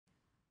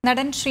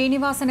നടൻ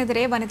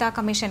ശ്രീനിവാസനെതിരെ വനിതാ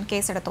കമ്മീഷൻ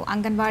കേസെടുത്തു.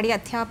 അംഗൻവാടി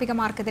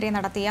അധ്യാപികമാർക്കെതിരെ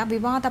നടത്തിയ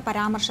വിവാദ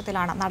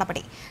പരാമർശത്തിലാണ്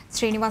നടപടി.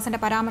 ശ്രീനിവാസന്റെ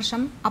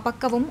പരാമർശം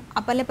അപക്വവും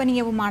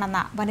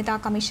അപലപനീയവുമാണെന്ന് വനിതാ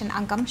കമ്മീഷൻ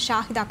അംഗം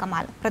ഷാഹിദ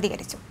കമാൽ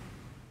പ്രതികരിച്ചു.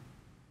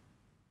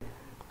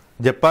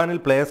 ജപ്പാനിൽ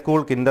പ്ലേ സ്കൂൾ,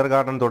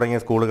 കിൻഡർഗാർട്ടൻ തുടങ്ങിയ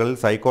സ്കൂളുകളിൽ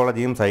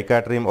സൈക്കോളജിയും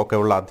സൈക്കാട്രിയും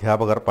ഒക്കെയുള്ള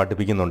അധ്യാപകർ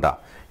പഠിപ്പിക്കുന്നുണ്ട്.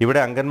 ഇവിടെ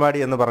അംഗൻവാടി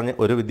എന്ന് പറഞ്ഞ്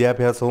ഒരു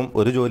വിദ്യാഭ്യാസവും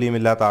ഒരു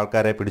ജോലിയുമില്ലാത്ത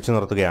ആൾക്കാരെ പിടിച്ചു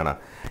നിർത്തുകയാണ്.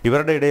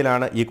 ഇവരുടെ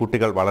ഇടയിലാണ് ഈ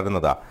കുട്ടികൾ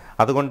വളരുന്നത്.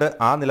 അതുകൊണ്ട്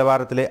ആ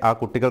നിലവാരത്തിലെ ആ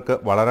കുട്ടികൾക്ക്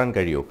വളരാൻ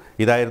കഴിയൂ.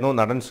 ഇതായിരുന്നു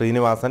നടൻ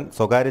ശ്രീനിവാസൻ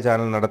സ്വകാര്യ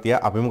ചാനൽ നടത്തിയ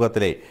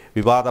അഭിമുഖത്തിലെ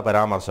വിവാദ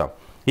പരാമർശം.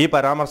 ഈ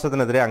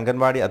പരാമർശത്തിനെതിരെ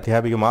അംഗൻവാടി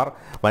അധ്യാപികമാർ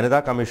വനിതാ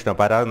കമ്മീഷന്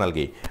പരാതി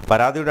നൽകി.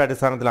 പരാതിയുടെ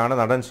അടിസ്ഥാനത്തിലാണ്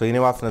നടൻ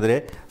ശ്രീനിവാസനെതിരെ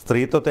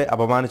സ്ത്രീത്വത്തെ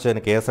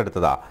അപമാനിച്ചതിന്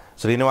കേസെടുത്തത്.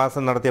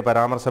 ശ്രീനിവാസൻ നടത്തിയ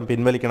പരാമർശം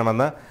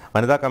പിൻവലിക്കണമെന്ന്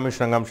വനിതാ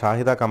കമ്മീഷൻ അംഗം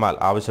ഷാഹിദ കമാൽ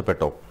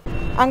ആവശ്യപ്പെട്ടു.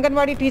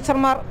 അംഗൻവാടി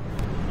ടീച്ചർമാർ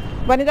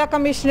വനിതാ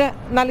കമ്മീഷന്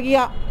നൽകിയ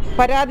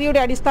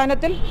പരാതിയുടെ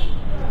അടിസ്ഥാനത്തിൽ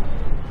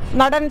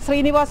നടൻ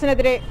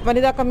ശ്രീനിവാസനെതിരെ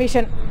വനിതാ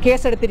കമ്മീഷൻ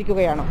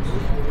കേസെടുത്തിരിക്കുകയാണ്.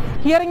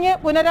 ഹിയറിംഗ്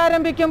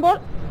പുനരാരംഭിക്കുമ്പോൾ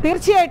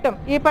തീർച്ചയായിട്ടും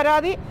ഈ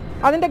പരാതി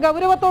അതിൻ്റെ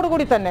ഗൗരവത്തോടു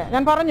കൂടി തന്നെ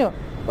ഞാൻ പറഞ്ഞു,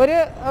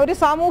 ഒരു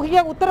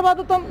സാമൂഹിക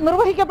ഉത്തരവാദിത്വം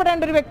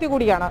നിർവഹിക്കപ്പെടേണ്ട ഒരു വ്യക്തി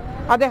കൂടിയാണ്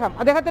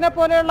അദ്ദേഹത്തിനെ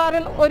പോലെയുള്ള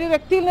ഒരു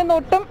വ്യക്തിയിൽ നിന്ന്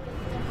ഒട്ടും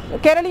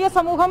കേരളീയ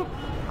സമൂഹം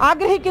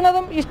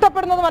ആഗ്രഹിക്കുന്നതും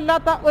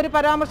ഇഷ്ടപ്പെടുന്നതുമല്ലാത്ത ഒരു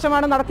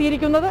പരാമർശമാണ്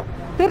നടത്തിയിരിക്കുന്നത്.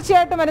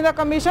 തീർച്ചയായിട്ടും വനിതാ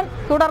കമ്മീഷൻ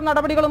തുടർ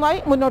നടപടികളുമായി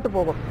മുന്നോട്ട്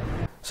പോകും.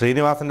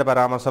 ശ്രീനിവാസന്റെ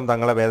പരാമർശം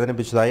തങ്ങളെ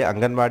വേദനിപ്പിച്ചതായി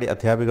അംഗൻവാടി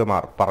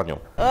അധ്യാപികമാർ പറഞ്ഞു.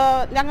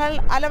 ഞങ്ങൾ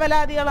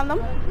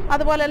അലവലാദികളെന്നും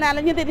അതുപോലെ തന്നെ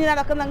അലഞ്ഞു തിരിഞ്ഞ്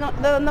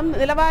നടക്കുന്നതെന്നും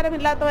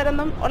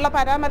നിലവാരമില്ലാത്തവരെന്നും ഉള്ള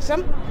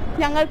പരാമർശം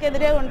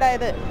ഞങ്ങൾക്കെതിരെ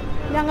ഉണ്ടായത്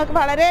ഞങ്ങൾക്ക്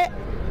വളരെ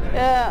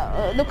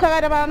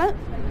ദുഃഖകരമാണ്.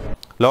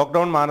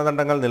 ലോക്ക്ഡൌൺ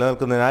മാനദണ്ഡങ്ങൾ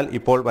നിലനിൽക്കുന്നതിനാൽ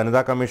ഇപ്പോൾ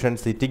വനിതാ കമ്മീഷൻ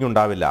സിറ്റിംഗ്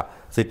ഉണ്ടാവില്ല.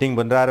 സിറ്റിംഗ്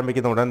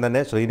പുനരാരംഭിക്കുന്ന ഉടൻ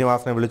തന്നെ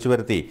ശ്രീനിവാസനെ വിളിച്ചു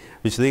വരുത്തി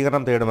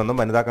വിശദീകരണം തേടുമെന്നും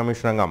വനിതാ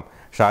കമ്മീഷൻ അംഗം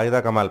ഷാഹിദ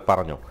കമാൽ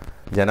പറഞ്ഞു.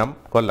 ജനം,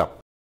 കൊല്ലം.